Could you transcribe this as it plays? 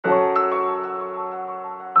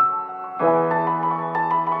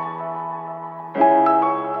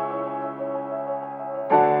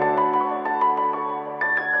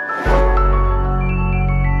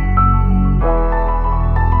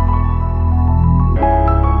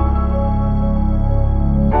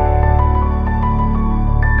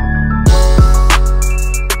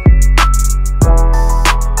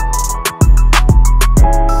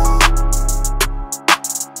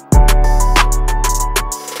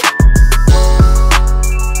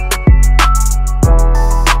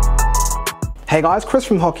Hey guys, Chris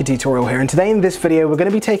from Hockey Tutorial here, and today in this video we're going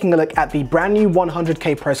to be taking a look at the brand new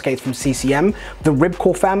 100k Pro skates from CCM, the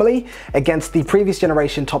Ribcor family, against the previous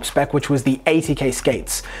generation top spec, which was the 80k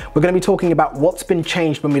skates. We're going to be talking about what's been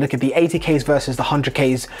changed when we look at the 80ks versus the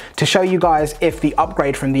 100ks to show you guys if the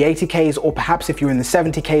upgrade from the 80ks, or perhaps if you're in the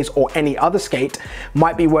 70ks or any other skate,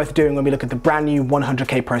 might be worth doing when we look at the brand new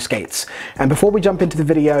 100k Pro skates. And before we jump into the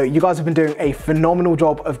video, you guys have been doing a phenomenal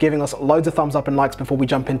job of giving us loads of thumbs up and likes before we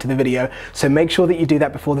jump into the video, so make sure that you do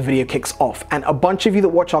that before the video kicks off. And a bunch of you that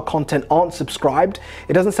watch our content aren't subscribed.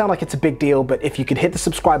 It doesn't sound like it's a big deal, but if you could hit the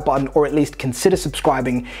subscribe button or at least consider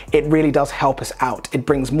subscribing, it really does help us out. It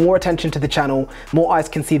brings more attention to the channel, more eyes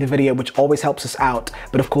can see the video, which always helps us out.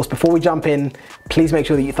 But of course, before we jump in, please make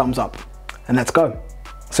sure that you thumbs up, and let's go.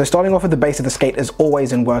 So starting off at the base of the skate as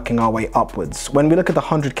always and working our way upwards. When we look at the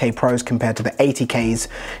 100k Pros compared to the 80ks,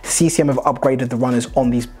 CCM have upgraded the runners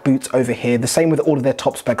on these boots over here. The same with all of their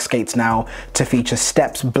top spec skates now to feature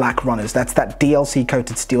Steps black runners. That's that DLC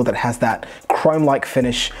coated steel that has that chrome-like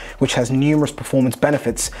finish, which has numerous performance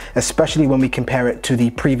benefits, especially when we compare it to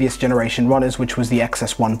the previous generation runners, which was the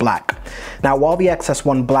XS1 black. Now, while the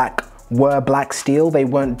XS1 black were black steel, they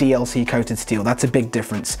weren't DLC coated steel. That's a big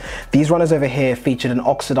difference. These runners over here featured an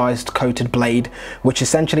oxidized coated blade, which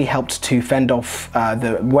essentially helped to fend off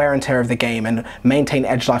the wear and tear of the game and maintain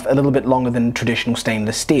edge life a little bit longer than traditional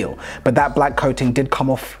stainless steel. But that black coating did come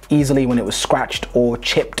off easily when it was scratched or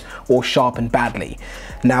chipped or sharpened badly.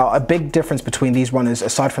 Now, a big difference between these runners,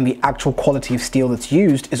 aside from the actual quality of steel that's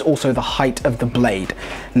used, is also the height of the blade.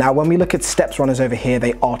 Now, when we look at Steps runners over here,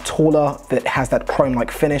 they are taller, that has that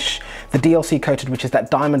chrome-like finish. The DLC coated, which is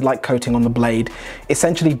that diamond-like coating on the blade,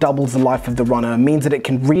 essentially doubles the life of the runner, means that it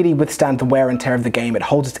can really withstand the wear and tear of the game. It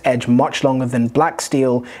holds its edge much longer than black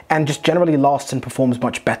steel and just generally lasts and performs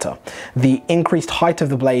much better. The increased height of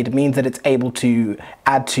the blade means that it's able to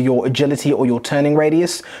add to your agility or your turning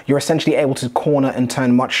radius. You're essentially able to corner and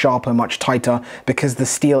turn much sharper, much tighter, because the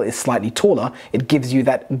steel is slightly taller. It gives you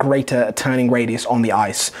that greater turning radius on the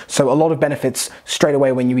ice. So a lot of benefits straight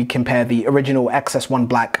away when you compare the original XS1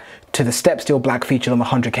 black to the Step steel black featured on the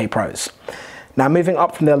 100k Pros. Now, moving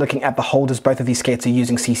up from there, looking at the holders, both of these skates are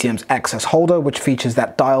using CCM's XS holder, which features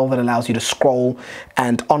that dial that allows you to scroll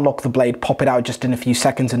and unlock the blade, pop it out just in a few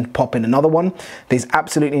seconds and pop in another one. There's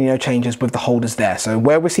absolutely no changes with the holders there. So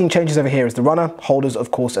where we're seeing changes over here is the runner. Holders, of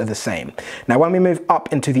course, are the same. Now, when we move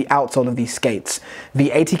up into the outsole of these skates,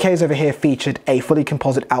 the 80ks over here featured a fully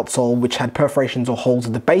composite outsole, which had perforations or holes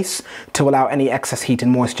at the base to allow any excess heat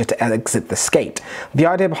and moisture to exit the skate. The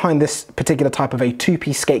idea behind this particular type of a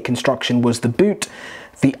two-piece skate construction was the boot,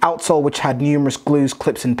 the outsole, which had numerous glues,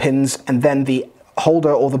 clips and pins, and then the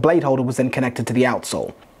holder or the blade holder was then connected to the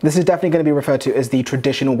outsole. This is definitely going to be referred to as the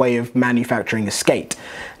traditional way of manufacturing a skate.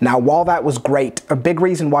 Now, while that was great, a big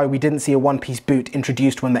reason why we didn't see a one-piece boot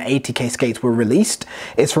introduced when the 80k skates were released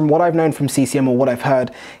is, from what I've known from CCM or what I've heard,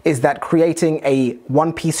 is that creating a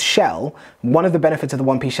one-piece shell, one of the benefits of the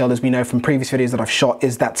one-piece shell, as we know from previous videos that I've shot,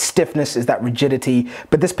 is that stiffness, is that rigidity,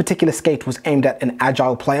 but this particular skate was aimed at an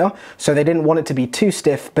agile player, so they didn't want it to be too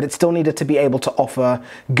stiff, but it still needed to be able to offer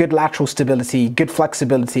good lateral stability, good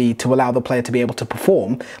flexibility to allow the player to be able to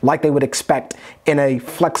perform like they would expect in a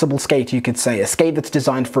flexible skate, you could say. A skate that's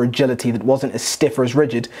designed for agility, that wasn't as stiff or as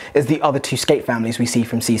rigid as the other two skate families we see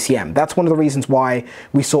from CCM. That's one of the reasons why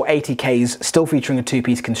we saw 80ks still featuring a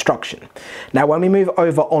two-piece construction. Now, when we move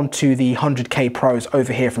over onto the 100k Pros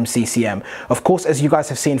over here from CCM, of course, as you guys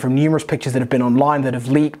have seen from numerous pictures that have been online, that have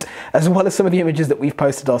leaked, as well as some of the images that we've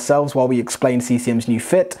posted ourselves while we explain CCM's new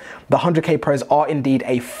fit, the 100k Pros are indeed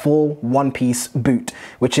a full one-piece boot,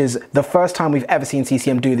 which is the first time we've ever seen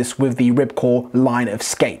CCM do this with the Ribcor line of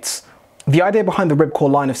skates. The idea behind the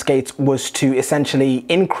Ribcor line of skates was to essentially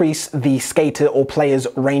increase the skater or player's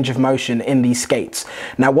range of motion in these skates.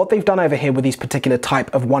 Now, what they've done over here with these particular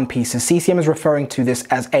type of one pieces, CCM is referring to this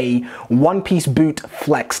as a one-piece boot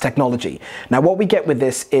flex technology. Now, what we get with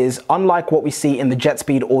this is, unlike what we see in the Jet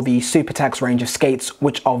Speed or the Supertax range of skates,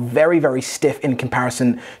 which are very, very stiff in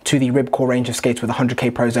comparison to the Ribcor range of skates with the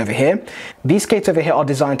 100k Pros over here, these skates over here are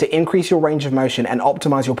designed to increase your range of motion and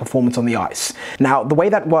optimize your performance on the ice. Now, the way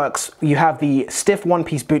that works, you have the stiff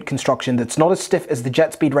one-piece boot construction that's not as stiff as the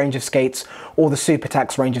Jet Speed range of skates or the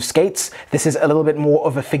Supertax range of skates. This is a little bit more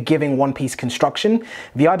of a forgiving one-piece construction.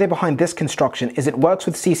 The idea behind this construction is it works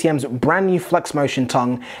with CCM's brand new Flex Motion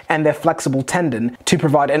tongue and their flexible tendon to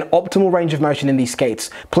provide an optimal range of motion in these skates.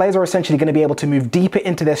 Players are essentially going to be able to move deeper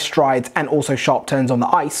into their strides and also sharp turns on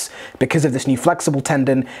the ice because of this new flexible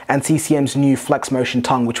tendon and CCM's new Flex Motion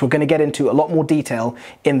tongue, which we're going to get into a lot more detail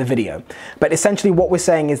in the video. But essentially what we're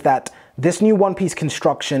saying is that this new one-piece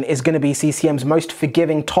construction is going to be CCM's most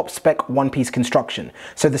forgiving top-spec one-piece construction.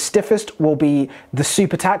 So the stiffest will be the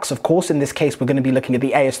Super Tax, of course. In this case, we're going to be looking at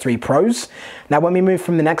the AS3 Pros. Now, when we move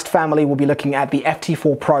from the next family, we'll be looking at the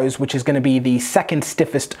FT4 Pros, which is going to be the second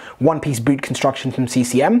stiffest one-piece boot construction from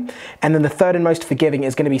CCM. And then the third and most forgiving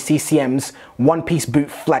is going to be CCM's one-piece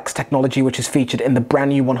boot flex technology, which is featured in the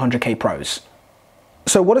brand new 100K Pros.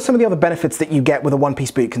 So what are some of the other benefits that you get with a one-piece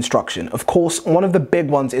boot construction? Of course, one of the big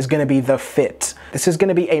ones is going to be the fit. This is going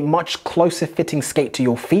to be a much closer fitting skate to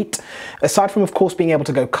your feet. Aside from, of course, being able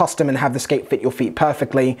to go custom and have the skate fit your feet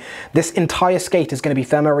perfectly, this entire skate is going to be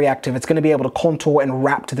thermoreactive. It's going to be able to contour and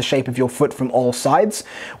wrap to the shape of your foot from all sides,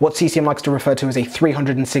 what CCM likes to refer to as a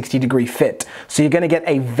 360-degree fit. So you're going to get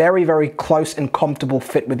a very, very close and comfortable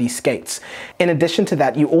fit with these skates. In addition to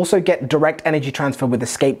that, you also get direct energy transfer with the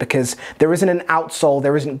skate because there isn't an outsole,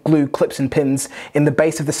 there isn't glue, clips and pins in the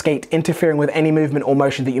base of the skate interfering with any movement or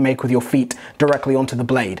motion that you make with your feet directly onto the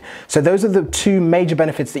blade. So those are the two major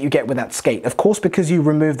benefits that you get with that skate. Of course, because you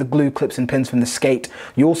remove the glue, clips and pins from the skate,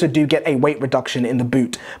 you also do get a weight reduction in the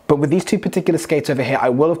boot. But with these two particular skates over here, I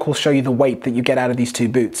will of course show you the weight that you get out of these two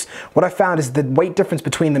boots. What I found is the weight difference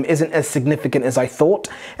between them isn't as significant as I thought.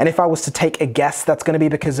 And if I was to take a guess, that's going to be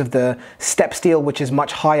because of the step steel, which is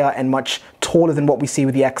much higher and much taller than what we see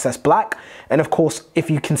with the XS Black. And of course,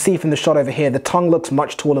 if you can see from the shot over here, the tongue looks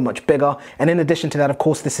much taller, much bigger. And in addition to that, of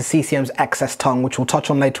course, this is CCM's XS tongue, which we'll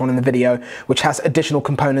touch on later on in the video, which has additional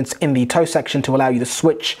components in the toe section to allow you to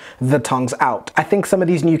switch the tongues out. I think some of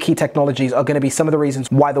these new key technologies are going to be some of the reasons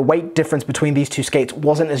why the weight difference between these two skates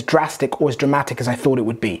wasn't as drastic or as dramatic as I thought it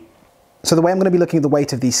would be. So the way I'm going to be looking at the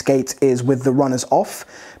weight of these skates is with the runners off,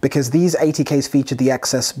 because these 80Ks featured the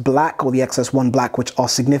XS Black or the XS1 Black, which are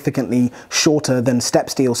significantly shorter than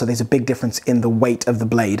step steel, so there's a big difference in the weight of the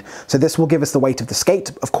blade. So this will give us the weight of the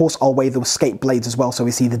skate. Of course, I'll weigh the skate blades as well, so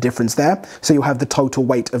we see the difference there. So you'll have the total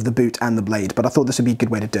weight of the boot and the blade, but I thought this would be a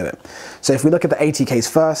good way to do it. So if we look at the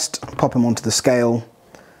 80Ks first, pop them onto the scale,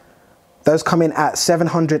 those come in at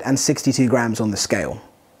 762 grams on the scale.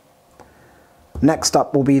 Next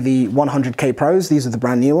up will be the 100K Pros. These are the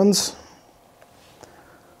brand new ones.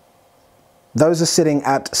 Those are sitting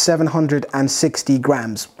at 760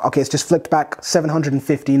 grams. Okay, it's just flicked back,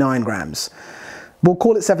 759 grams. We'll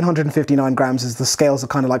call it 759 grams as the scales are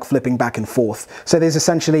kind of like flipping back and forth. So there's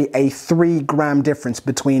essentially a 3 gram difference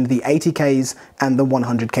between the 80Ks and the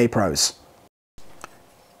 100K Pros.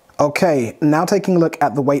 Okay, now taking a look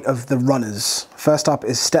at the weight of the runners. First up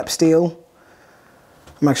is step steel.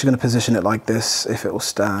 I'm actually going to position it like this, if it will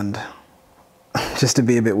stand, just to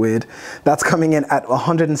be a bit weird. That's coming in at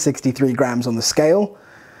 163 grams on the scale.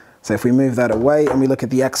 So if we move that away and we look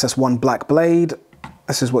at the XS1 Black blade,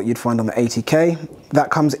 this is what you'd find on the 80K.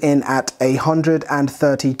 That comes in at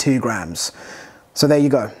 132 grams. So there you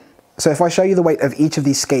go. So if I show you the weight of each of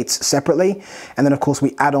these skates separately, and then of course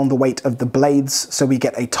we add on the weight of the blades, so we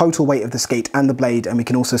get a total weight of the skate and the blade, and we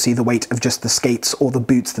can also see the weight of just the skates or the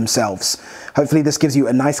boots themselves. Hopefully this gives you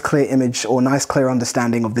a nice clear image or nice clear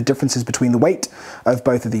understanding of the differences between the weight of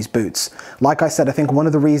both of these boots. Like I said, I think one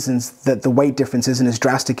of the reasons that the weight difference isn't as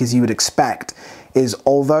drastic as you would expect is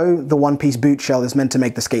although the one-piece boot shell is meant to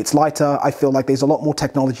make the skates lighter, I feel like there's a lot more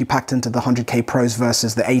technology packed into the 100K Pros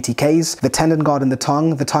versus the 80Ks. The tendon guard and the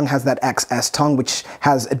tongue has that XS tongue, which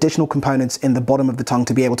has additional components in the bottom of the tongue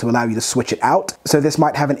to be able to allow you to switch it out. So this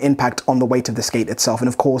might have an impact on the weight of the skate itself. And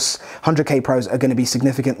of course, 100K Pros are going to be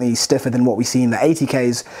significantly stiffer than what we see in the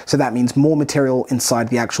 80Ks. So that means more material inside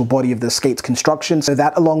the actual body of the skate's construction. So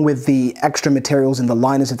that, along with the extra materials in the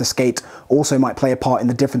liners of the skate, also might play a part in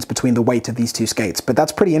the difference between the weight of these two skates. But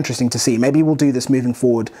that's pretty interesting to see. Maybe we'll do this moving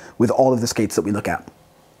forward with all of the skates that we look at.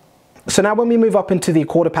 So now when we move up into the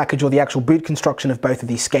quarter package or the actual boot construction of both of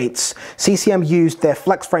these skates, CCM used their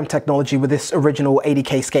flex frame technology with this original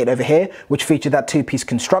 80K skate over here, which featured that two-piece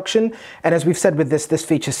construction. And as we've said with this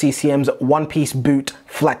features CCM's one-piece boot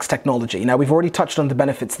flex technology. Now we've already touched on the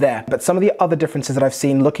benefits there, but some of the other differences that I've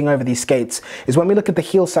seen looking over these skates is when we look at the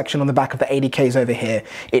heel section on the back of the 80Ks over here,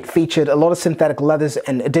 it featured a lot of synthetic leathers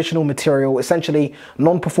and additional material, essentially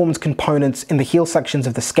non-performance components in the heel sections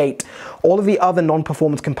of the skate. All of the other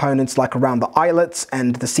non-performance components like around the eyelets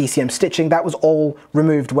and the CCM stitching, that was all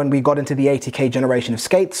removed when we got into the 80K generation of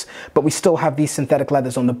skates, but we still have these synthetic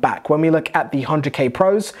leathers on the back. When we look at the 100K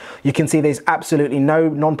Pros, you can see there's absolutely no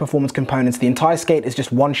non-performance components. The entire skate is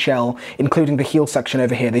just one shell, including the heel section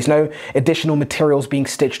over here. There's no additional materials being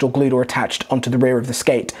stitched or glued or attached onto the rear of the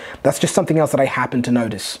skate. That's just something else that I happened to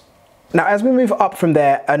notice. Now, as we move up from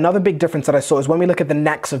there, another big difference that I saw is when we look at the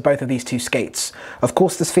necks of both of these two skates. Of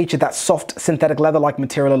course, this featured that soft synthetic leather-like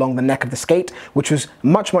material along the neck of the skate, which was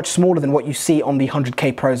much, much smaller than what you see on the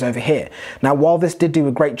 100K Pros over here. Now, while this did do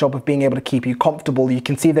a great job of being able to keep you comfortable, you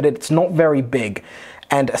can see that it's not very big.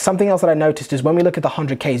 And something else that I noticed is when we look at the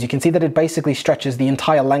 100Ks, you can see that it basically stretches the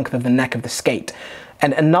entire length of the neck of the skate.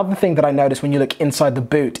 And another thing that I noticed when you look inside the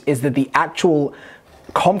boot is that the actual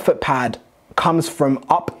comfort pad comes from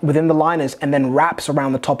up within the liners and then wraps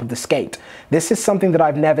around the top of the skate. This is something that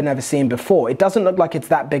I've never seen before. It doesn't look like it's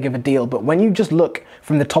that big of a deal, but when you just look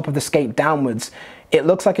from the top of the skate downwards, it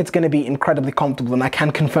looks like it's going to be incredibly comfortable, and I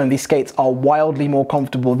can confirm these skates are wildly more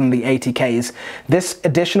comfortable than the 80Ks. This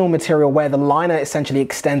additional material where the liner essentially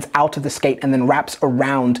extends out of the skate and then wraps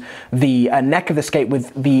around the neck of the skate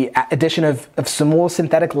with the addition of some more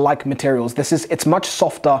synthetic-like materials. It's much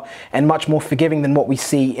softer and much more forgiving than what we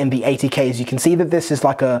see in the 80Ks. You can see that this is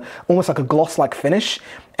almost like a gloss-like finish,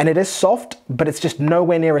 and it is soft, but it's just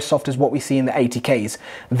nowhere near as soft as what we see in the 80Ks.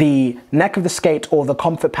 The neck of the skate, or the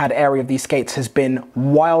comfort pad area of these skates, has been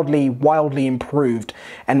wildly improved.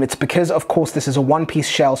 And it's because, of course, this is a one-piece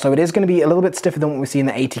shell, so it is going to be a little bit stiffer than what we see in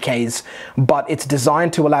the 80Ks, but it's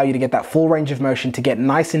designed to allow you to get that full range of motion, to get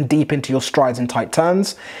nice and deep into your strides and tight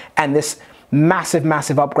turns. And this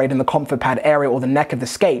massive upgrade in the comfort pad area, or the neck of the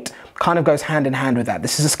skate, kind of goes hand in hand with that.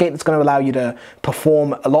 This is a skate that's going to allow you to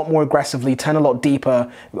perform a lot more aggressively, turn a lot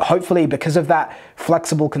deeper, hopefully because of that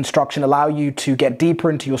flexible construction allow you to get deeper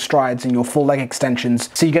into your strides and your full leg extensions.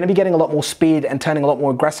 So you're going to be getting a lot more speed and turning a lot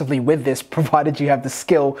more aggressively with this, provided you have the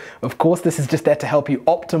skill. Of course, this is just there to help you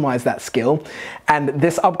optimize that skill. And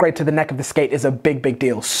this upgrade to the neck of the skate is a big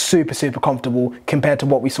deal. Super comfortable compared to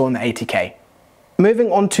what we saw in the 80K.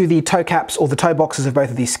 Moving on to the toe caps, or the toe boxes of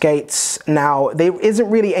both of these skates. Now, there isn't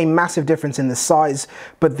really a massive difference in the size,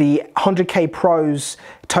 but the 100K Pros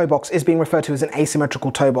toe box is being referred to as an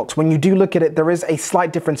asymmetrical toe box. When you do look at it, there is a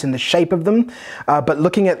slight difference in the shape of them, but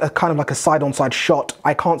looking at a kind of like a side-on-side shot,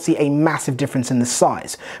 I can't see a massive difference in the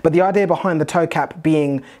size. But the idea behind the toe cap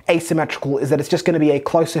being asymmetrical is that it's just going to be a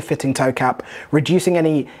closer fitting toe cap, reducing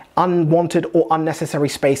any unwanted or unnecessary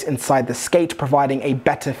space inside the skate, providing a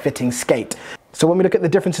better fitting skate. So when we look at the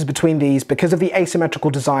differences between these, because of the asymmetrical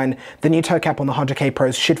design, the new toe cap on the 100K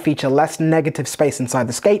Pros should feature less negative space inside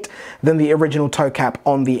the skate than the original toe cap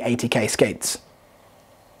on the 80K skates.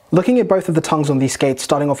 Looking at both of the tongues on these skates,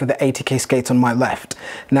 starting off with the 80K skates on my left.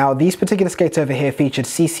 Now, these particular skates over here featured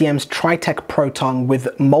CCM's Tritech Pro tongue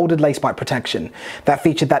with molded lace bite protection. That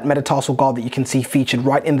featured that metatarsal guard that you can see featured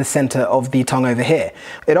right in the center of the tongue over here.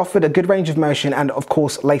 It offered a good range of motion and, of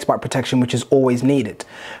course, lace bite protection, which is always needed.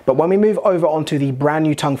 But when we move over onto the brand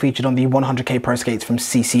new tongue featured on the 100K Pro skates from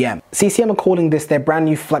CCM. CCM are calling this their brand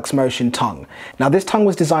new Flex Motion tongue. Now, this tongue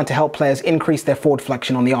was designed to help players increase their forward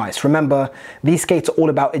flexion on the ice. Remember, these skates are all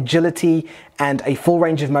about agility and a full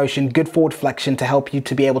range of motion, good forward flexion to help you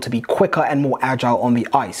to be able to be quicker and more agile on the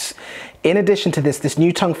ice. In addition to this, this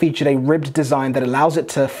new tongue featured a ribbed design that allows it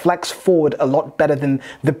to flex forward a lot better than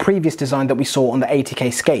the previous design that we saw on the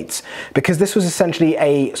 80K skates. Because this was essentially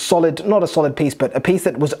a solid, not a solid piece, but a piece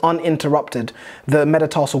that was uninterrupted, the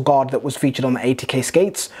metatarsal guard that was featured on the 80K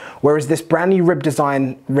skates. Whereas this brand new ribbed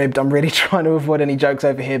design, I'm really trying to avoid any jokes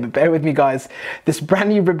over here, but bear with me guys. This brand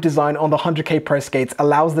new ribbed design on the 100K Pro skates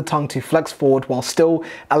allows the tongue to flex forward while still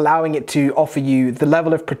allowing it to offer you the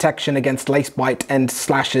level of protection against lace bite and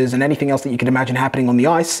slashes and anything else that you can imagine happening on the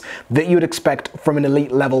ice that you would expect from an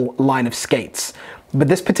elite level line of skates. But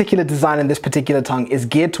this particular design and this particular tongue is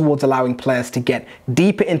geared towards allowing players to get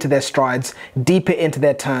deeper into their strides, deeper into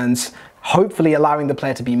their turns, hopefully allowing the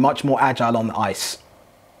player to be much more agile on the ice.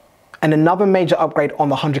 And another major upgrade on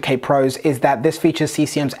the 100K Pros is that this features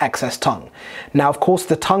CCM's XS tongue. Now, of course,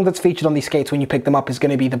 the tongue that's featured on these skates when you pick them up is going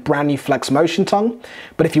to be the brand new Flex Motion tongue.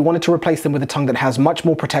 But if you wanted to replace them with a tongue that has much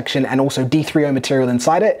more protection and also D3O material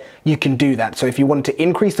inside it, you can do that. So if you wanted to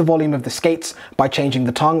increase the volume of the skates by changing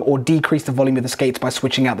the tongue, or decrease the volume of the skates by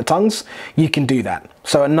switching out the tongues, you can do that.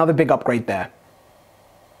 So another big upgrade there.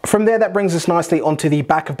 From there, that brings us nicely onto the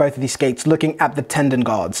back of both of these skates, looking at the tendon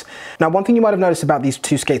guards. Now, one thing you might have noticed about these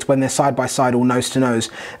two skates when they're side by side or nose to nose,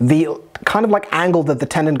 the kind of like angle that the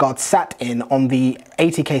tendon guard sat in on the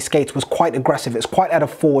 80K skates was quite aggressive. It's quite at a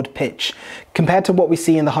forward pitch compared to what we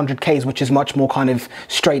see in the 100Ks, which is much more kind of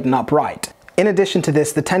straight and upright. In addition to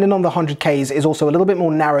this, the tendon on the 100Ks is also a little bit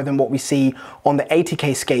more narrow than what we see on the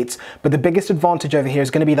 80K skates, but the biggest advantage over here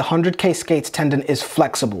is going to be the 100K skates tendon is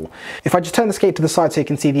flexible. If I just turn the skate to the side so you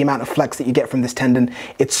can see the amount of flex that you get from this tendon,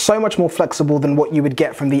 it's so much more flexible than what you would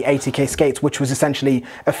get from the 80K skates, which was essentially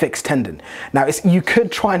a fixed tendon. Now, you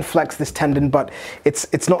could try and flex this tendon, but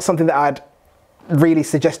it's not something that I'd really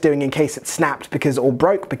suggest doing in case it snapped or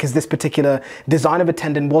broke, because this particular design of a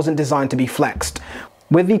tendon wasn't designed to be flexed.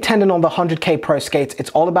 With the tendon on the 100K Pro skates, it's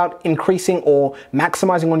all about increasing or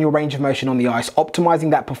maximizing on your range of motion on the ice,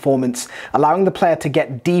 optimizing that performance, allowing the player to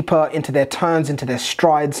get deeper into their turns, into their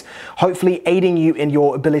strides, hopefully aiding you in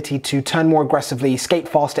your ability to turn more aggressively, skate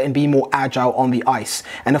faster, and be more agile on the ice.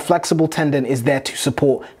 And a flexible tendon is there to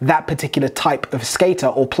support that particular type of skater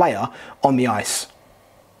or player on the ice.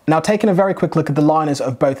 Now, taking a very quick look at the liners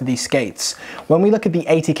of both of these skates. When we look at the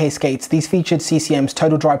 80K skates, these featured CCM's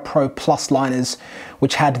Total Dry Pro Plus liners,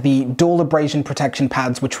 which had the dual abrasion protection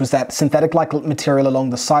pads, which was that synthetic-like material along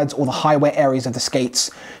the sides or the high wear areas of the skates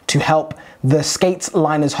to help the skates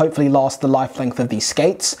liners hopefully last the life length of these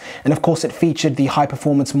skates. And of course, it featured the high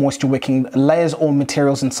performance moisture wicking layers or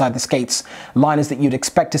materials inside the skates, liners that you'd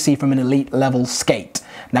expect to see from an elite level skate.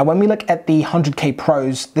 Now, when we look at the 100K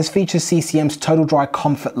Pros, this features CCM's Total Dry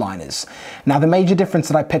Comfort liners. Now, the major difference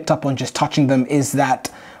that I picked up on just touching them is that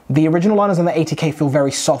the original liners on the 80K feel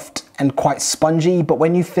very soft and quite spongy, but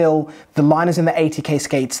when you feel the liners in the 80K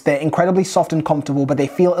skates, they're incredibly soft and comfortable, but they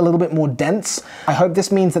feel a little bit more dense. I hope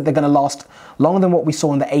this means that they're going to last longer than what we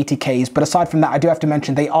saw in the 80Ks, but aside from that, I do have to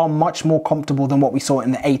mention they are much more comfortable than what we saw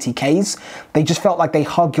in the 80Ks. They just felt like they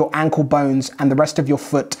hug your ankle bones and the rest of your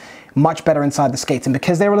foot much better inside the skates, and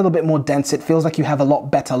because they're a little bit more dense, it feels like you have a lot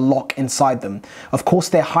better lock inside them. Of course,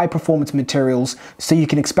 they're high performance materials, so you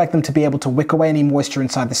can expect them to be able to wick away any moisture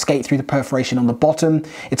inside the skate through the perforation on the bottom.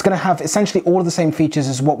 It's going to have essentially all of the same features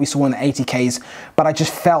as what we saw in the 80Ks, but I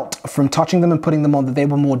just felt from touching them and putting them on that they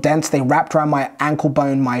were more dense. They wrapped around my ankle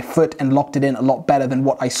bone, my foot, and locked it in a lot better than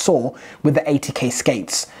what I saw with the 80K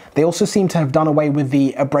skates. They also seem to have done away with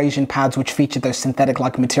the abrasion pads, which featured those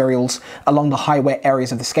synthetic-like materials along the high wear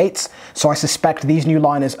areas of the skates. So I suspect these new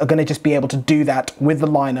liners are going to just be able to do that with the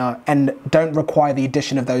liner and don't require the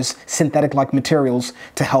addition of those synthetic-like materials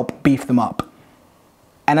to help beef them up.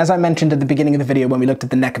 And as I mentioned at the beginning of the video when we looked at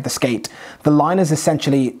the neck of the skate, the liners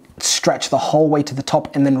essentially stretch the whole way to the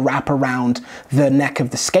top and then wrap around the neck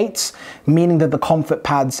of the skates, meaning that the comfort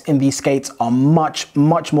pads in these skates are much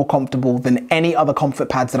more comfortable than any other comfort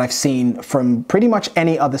pads that I've seen from pretty much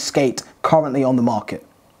any other skate currently on the market.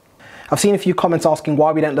 I've seen a few comments asking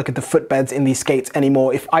why we don't look at the footbeds in these skates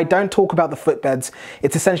anymore. If I don't talk about the footbeds,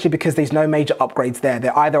 it's essentially because there's no major upgrades there.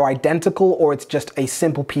 They're either identical or it's just a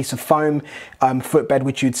simple piece of foam footbed,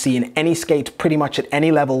 which you'd see in any skate pretty much at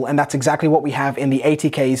any level, and that's exactly what we have in the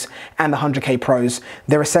 80Ks and the 100K Pros.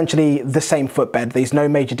 They're essentially the same footbed. There's no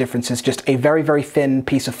major differences, just a very thin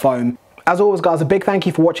piece of foam. As always, guys, a big thank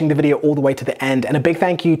you for watching the video all the way to the end, and a big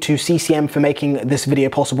thank you to CCM for making this video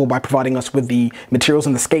possible by providing us with the materials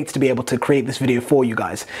and the skates to be able to create this video for you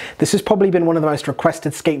guys. This has probably been one of the most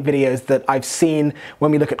requested skate videos that I've seen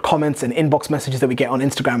when we look at comments and inbox messages that we get on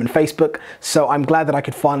Instagram and Facebook, so I'm glad that I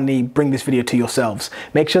could finally bring this video to yourselves.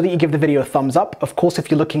 Make sure that you give the video a thumbs up. Of course,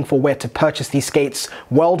 if you're looking for where to purchase these skates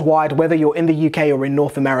worldwide, whether you're in the UK or in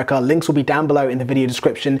North America, links will be down below in the video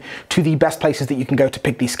description to the best places that you can go to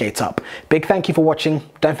pick these skates up. Big thank you for watching.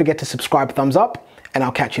 Don't forget to subscribe, thumbs up, and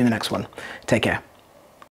I'll catch you in the next one. Take care.